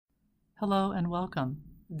Hello and welcome.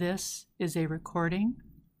 This is a recording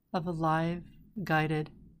of a live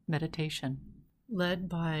guided meditation led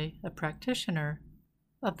by a practitioner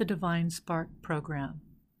of the Divine Spark program,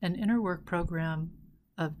 an inner work program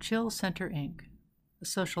of Chill Center Inc., a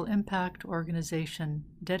social impact organization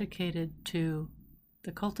dedicated to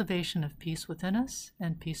the cultivation of peace within us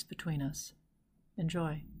and peace between us.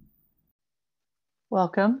 Enjoy.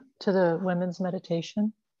 Welcome to the women's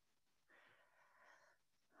meditation.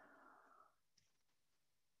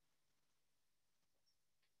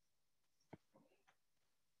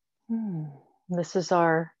 This is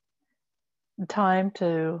our time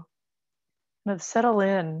to kind of settle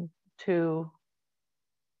in to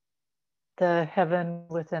the heaven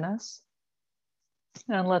within us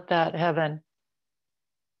and let that heaven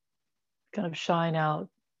kind of shine out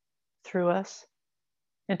through us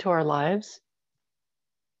into our lives.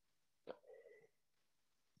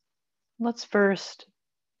 Let's first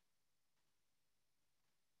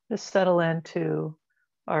just settle into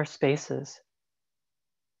our spaces.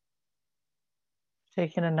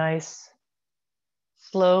 Taking a nice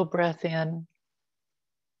slow breath in.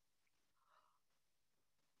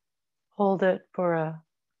 Hold it for a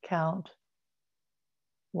count.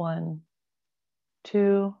 1,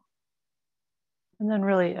 2, and then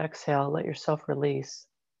really exhale. Let yourself release.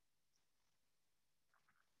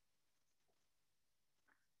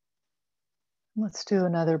 Let's do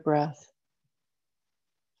another breath.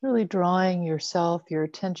 Really drawing yourself, your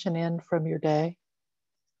attention in from your day.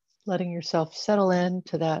 Letting yourself settle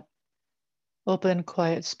into that open,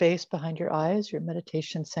 quiet space behind your eyes, your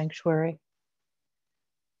meditation sanctuary.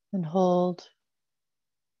 And hold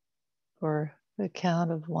for the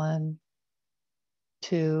count of 1,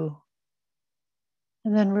 2,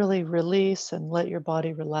 and then really release and let your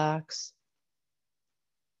body relax.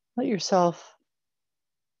 Let yourself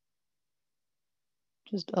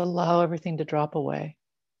just allow everything to drop away.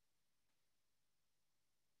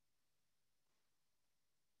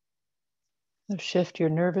 Shift your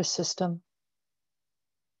nervous system.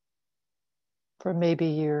 For maybe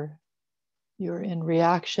you're in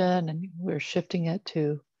reaction and we're shifting it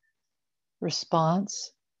to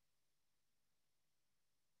response.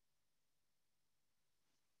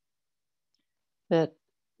 That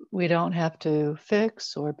we don't have to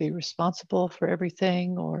fix or be responsible for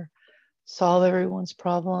everything or solve everyone's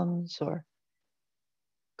problems or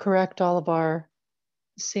correct all of our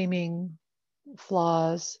seeming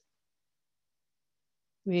flaws.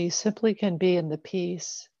 We simply can be in the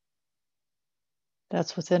peace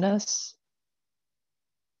that's within us.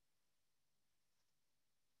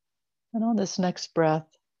 And on this next breath,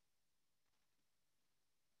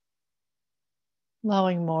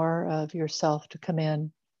 allowing more of yourself to come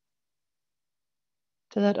in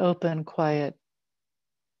to that open, quiet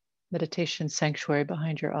meditation sanctuary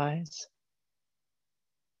behind your eyes.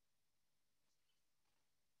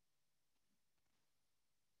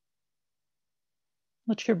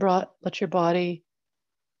 Let your body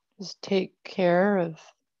just take care of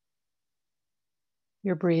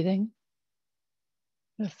your breathing,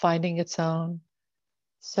 finding its own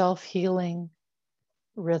self-healing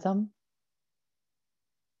rhythm.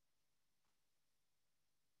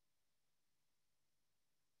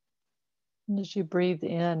 And as you breathe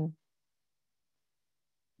in,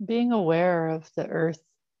 being aware of the earth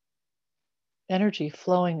energy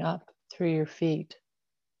flowing up through your feet.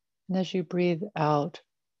 And as you breathe out,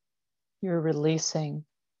 you're releasing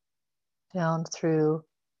down through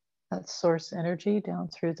that source energy, down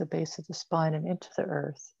through the base of the spine and into the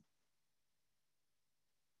earth.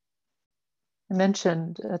 I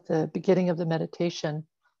mentioned at the beginning of the meditation,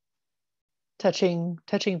 touching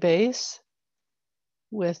base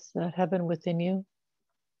with the heaven within you,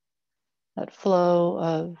 that flow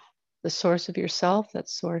of the source of yourself, that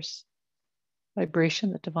source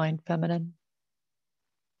vibration, the divine feminine.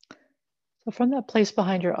 So from that place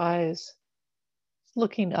behind your eyes,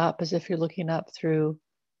 looking up as if you're looking up through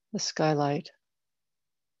the skylight,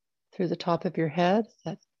 through the top of your head,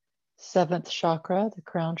 that 7th chakra, the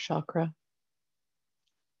crown chakra.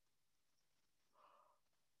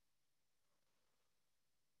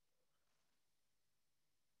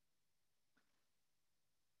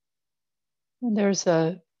 And there's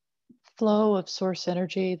a flow of source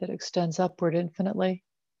energy that extends upward infinitely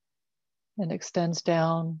and extends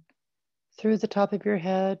down through the top of your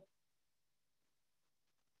head,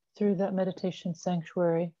 through that meditation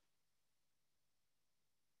sanctuary,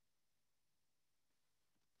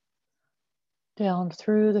 down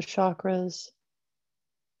through the chakras,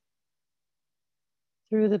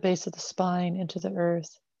 through the base of the spine into the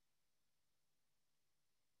earth.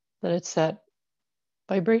 That it's that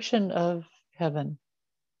vibration of heaven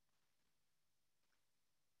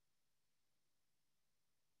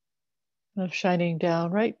of shining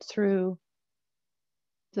down right through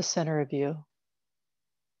the center of you.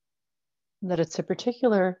 That it's a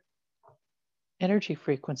particular energy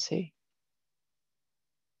frequency.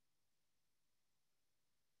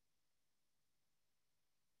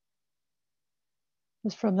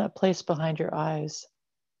 It's from that place behind your eyes.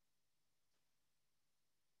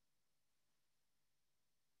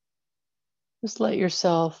 Just let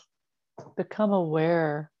yourself become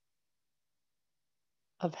aware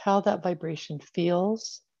of how that vibration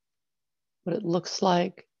feels, what it looks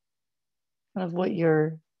like, kind of what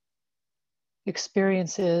your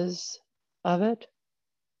experience is of it.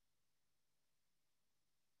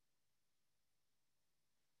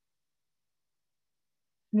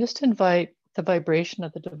 And just invite the vibration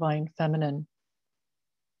of the divine feminine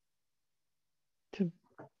to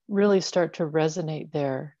really start to resonate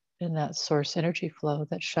there in that source energy flow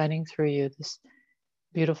that's shining through you, this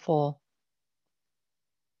beautiful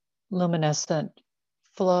luminescent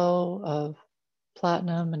flow of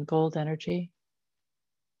platinum and gold energy.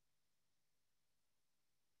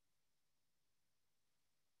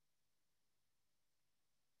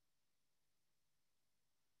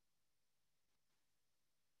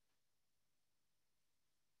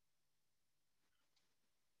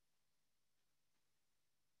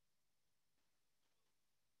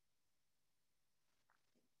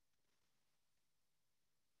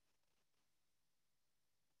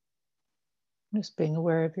 Just being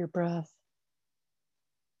aware of your breath.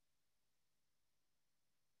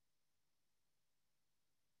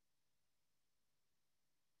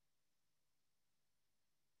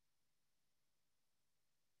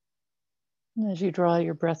 And as you draw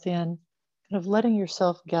your breath in, kind of letting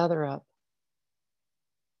yourself gather up.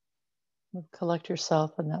 Collect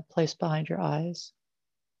yourself in that place behind your eyes.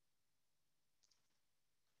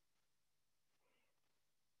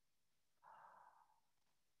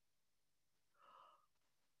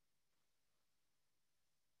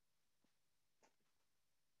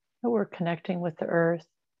 That we're connecting with the earth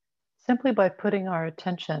simply by putting our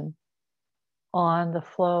attention on the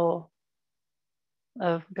flow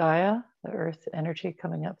of Gaia, the earth energy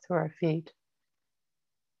coming up through our feet.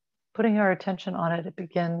 Putting our attention on it, it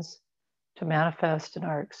begins to manifest in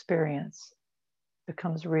our experience,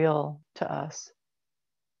 becomes real to us.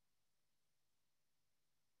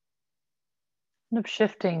 Kind of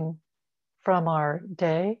shifting from our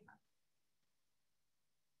day,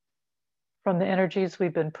 from the energies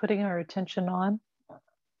we've been putting our attention on,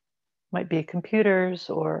 might be computers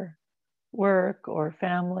or work or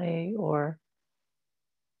family or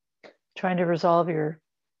trying to resolve your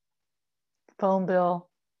phone bill,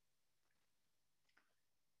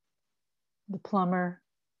 the plumber,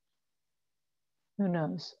 who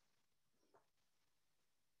knows?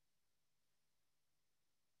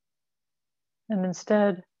 And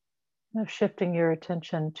instead of shifting your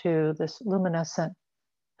attention to this luminescent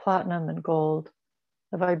platinum and gold,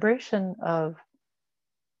 the vibration of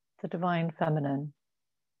the divine feminine.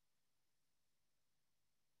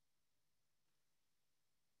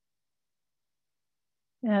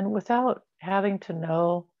 And without having to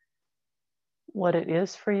know what it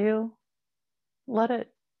is for you, let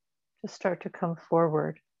it just start to come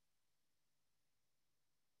forward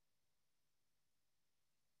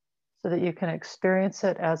so that you can experience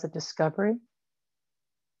it as a discovery.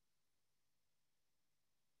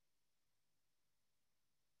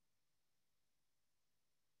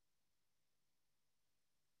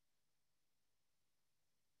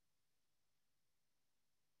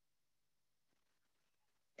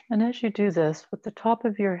 And as you do this, with the top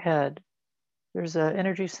of your head, there's an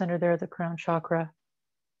energy center there, the crown chakra.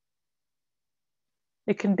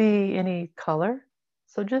 It can be any color.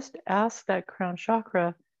 So just ask that crown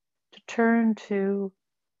chakra to turn to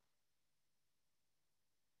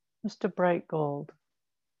just a bright gold,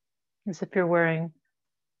 as if you're wearing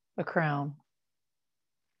a crown.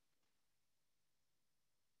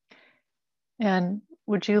 And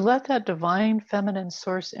would you let that divine feminine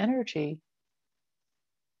source energy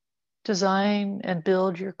design and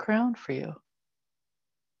build your crown for you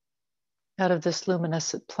out of this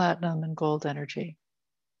luminescent platinum and gold energy?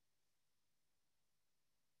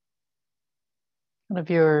 One of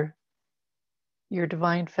your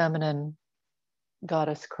divine feminine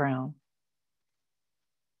goddess crown.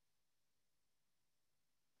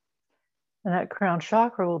 And that crown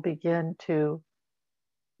chakra will begin to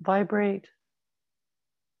vibrate,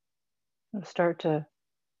 start to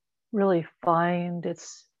really find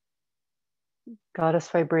its goddess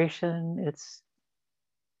vibration, its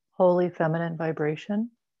holy feminine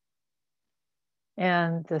vibration.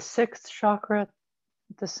 And the sixth chakra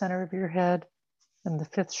at the center of your head, and the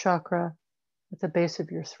fifth chakra at the base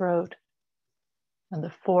of your throat and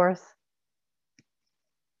the fourth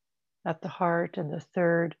at the heart, and the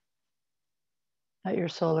third at your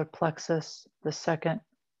solar plexus, the second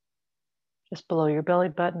just below your belly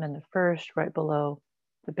button, and the first right below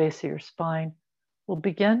the base of your spine, will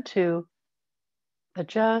begin to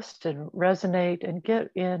adjust and resonate and get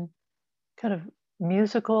in kind of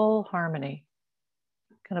musical harmony,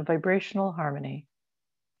 kind of vibrational harmony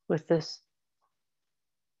with this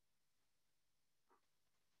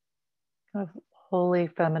kind of holy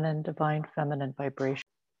feminine, divine feminine vibration.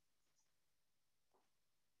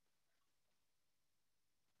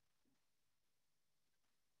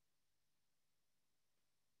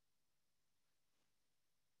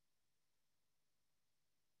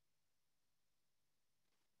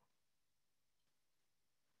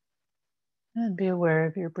 And be aware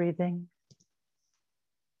of your breathing.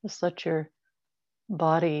 Just let your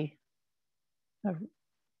body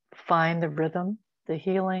find the rhythm, the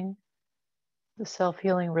healing, the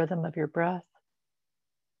self-healing rhythm of your breath.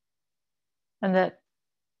 And that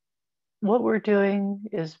what we're doing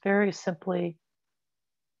is very simply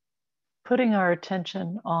putting our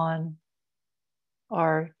attention on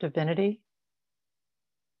our divinity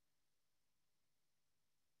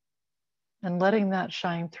and letting that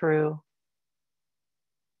shine through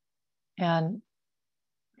and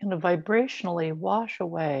kind of vibrationally wash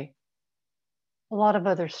away a lot of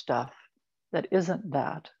other stuff that isn't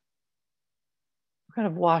that. We're kind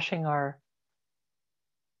of washing our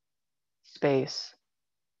space.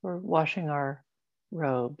 We're washing our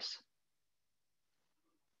robes.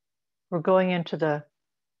 We're going into the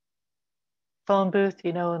phone booth,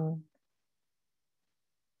 you know,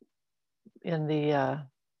 in the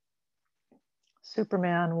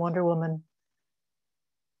Superman, Wonder Woman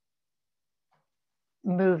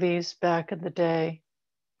movies back in the day.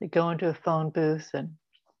 They go into a phone booth, and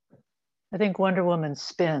I think Wonder Woman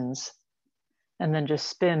spins and then just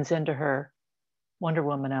spins into her Wonder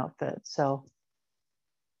Woman outfit. So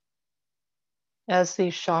as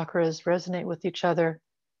these chakras resonate with each other,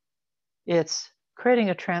 it's creating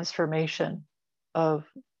a transformation of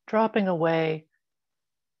dropping away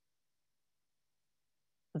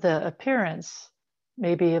the appearance,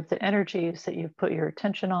 maybe of the energies that you've put your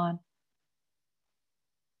attention on,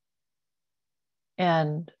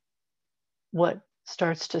 and what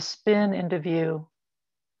starts to spin into view,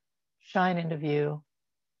 shine into view,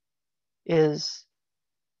 is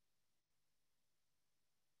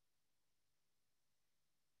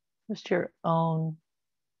just your own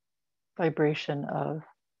vibration of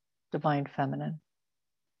divine feminine.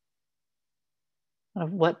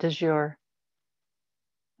 Of what does your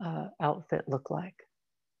outfit look like?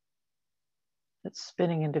 It's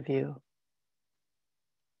spinning into view.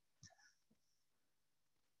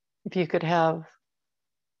 If you could have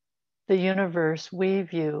the universe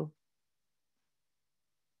weave you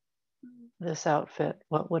this outfit,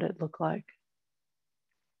 what would it look like?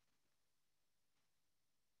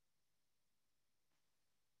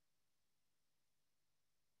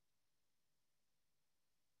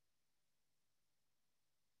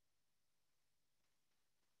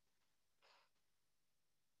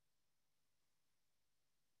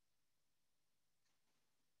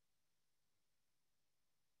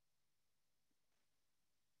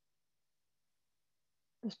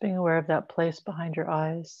 Just being aware of that place behind your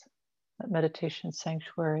eyes, that meditation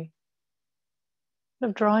sanctuary,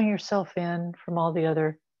 of drawing yourself in from all the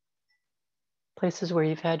other places where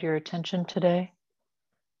you've had your attention today.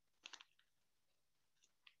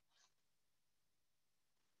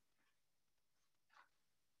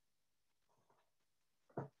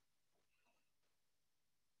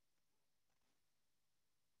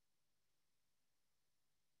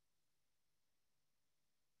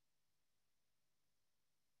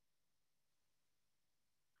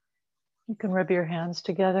 You can rub your hands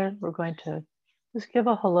together. We're going to just give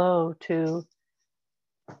a hello to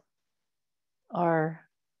our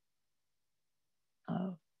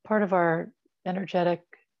part of our energetic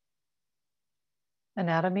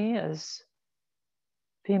anatomy as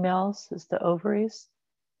females, is the ovaries.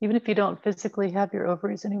 Even if you don't physically have your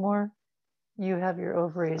ovaries anymore, you have your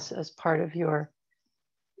ovaries as part of your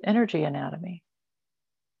energy anatomy.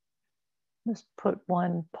 Just put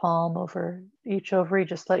one palm over each ovary.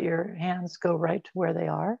 Just let your hands go right to where they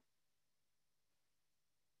are.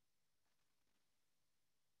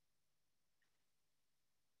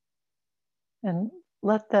 And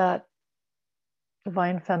let that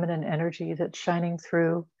divine feminine energy that's shining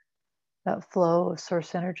through that flow of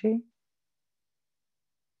source energy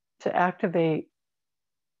to activate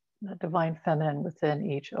the divine feminine within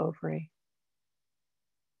each ovary.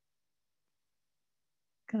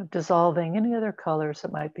 kind of dissolving any other colors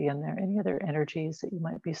that might be in there, any other energies that you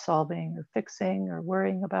might be solving or fixing or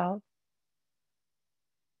worrying about,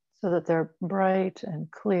 so that they're bright and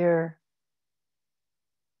clear.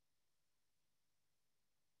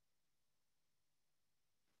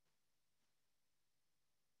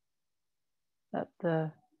 That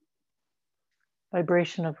the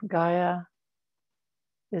vibration of Gaia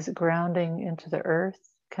is grounding into the earth,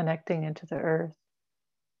 connecting into the earth.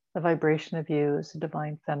 The vibration of you is the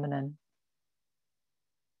divine feminine.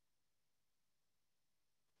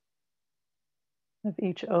 Of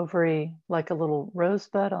each ovary like a little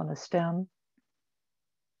rosebud on a stem.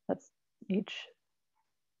 That's each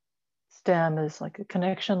stem is like a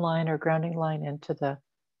connection line or grounding line into the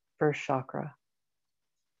first chakra.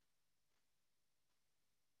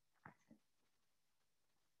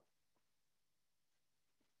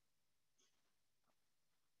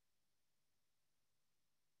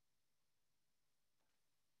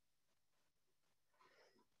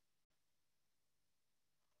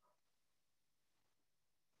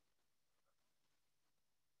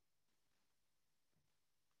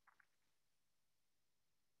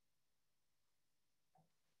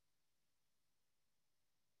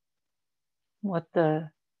 What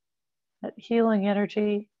that healing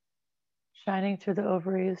energy shining through the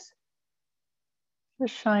ovaries,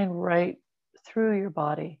 just shine right through your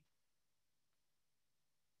body.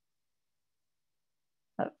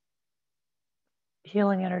 That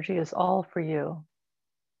healing energy is all for you.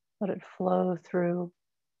 Let it flow through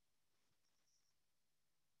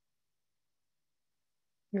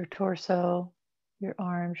your torso, your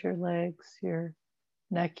arms, your legs, your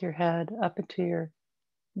neck, your head, up into your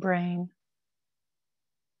brain.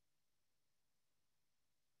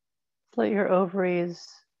 Let your ovaries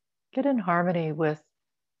get in harmony with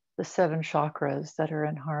the 7 chakras that are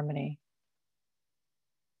in harmony,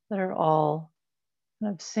 that are all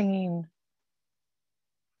kind of singing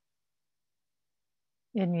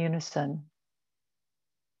in unison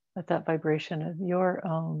with that vibration of your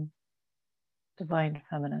own divine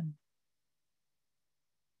feminine.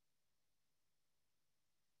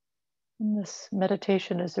 And this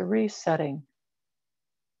meditation is a resetting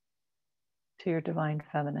to your divine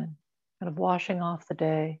feminine, kind of washing off the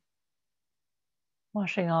day,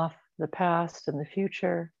 washing off the past and the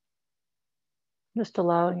future, just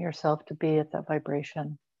allowing yourself to be at that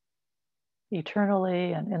vibration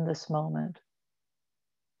eternally and in this moment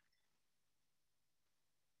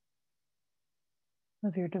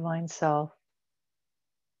of your divine self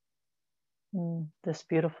in this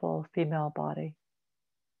beautiful female body.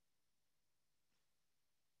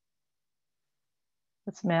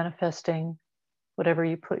 It's manifesting whatever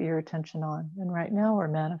you put your attention on. And right now we're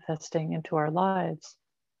manifesting into our lives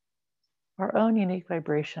our own unique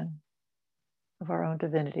vibration of our own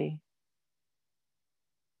divinity.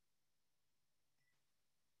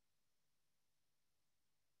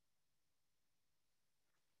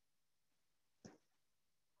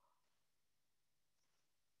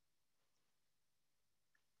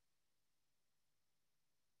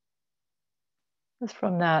 Just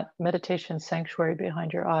from that meditation sanctuary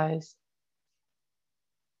behind your eyes,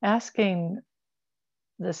 asking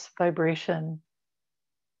this vibration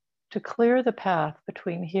to clear the path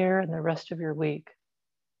between here and the rest of your week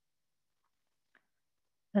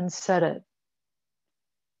and set it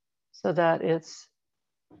so that it's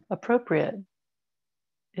appropriate,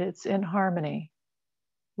 it's in harmony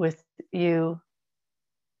with you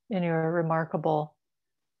in your remarkable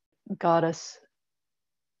goddess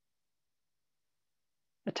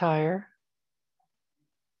attire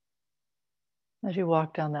as you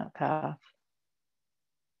walk down that path.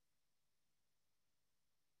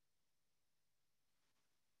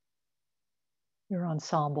 Your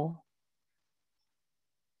ensemble.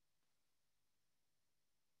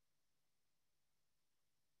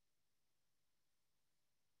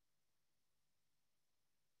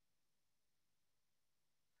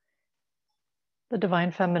 The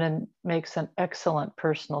divine feminine makes an excellent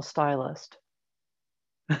personal stylist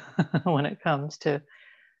when it comes to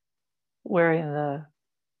wearing the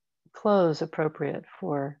clothes appropriate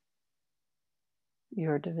for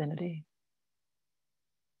your divinity,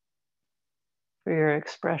 for your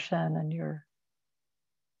expression and your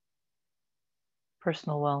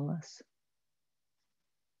personal wellness.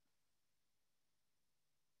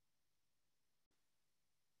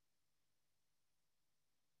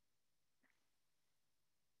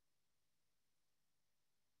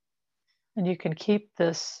 And you can keep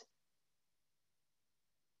this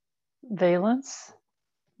valence,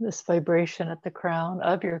 this vibration at the crown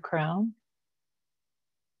of your crown,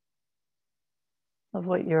 of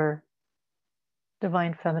what your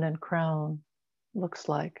divine feminine crown looks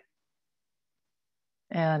like,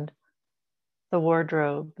 and the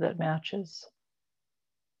wardrobe that matches.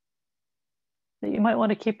 That you might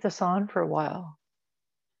want to keep this on for a while.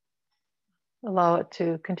 Allow it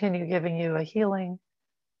to continue giving you a healing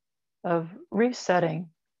of resetting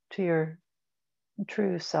to your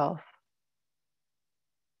true self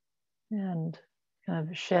and kind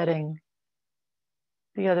of shedding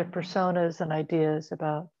the other personas and ideas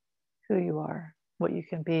about who you are, what you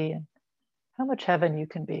can be, and how much heaven you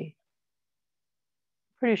can be.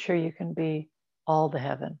 Pretty sure you can be all the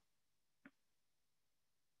heaven,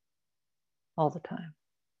 all the time.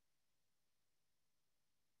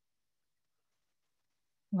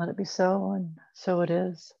 Let it be so, and so it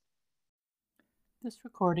is. This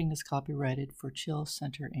recording is copyrighted for Chill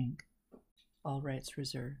Center, Inc. All rights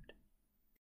reserved.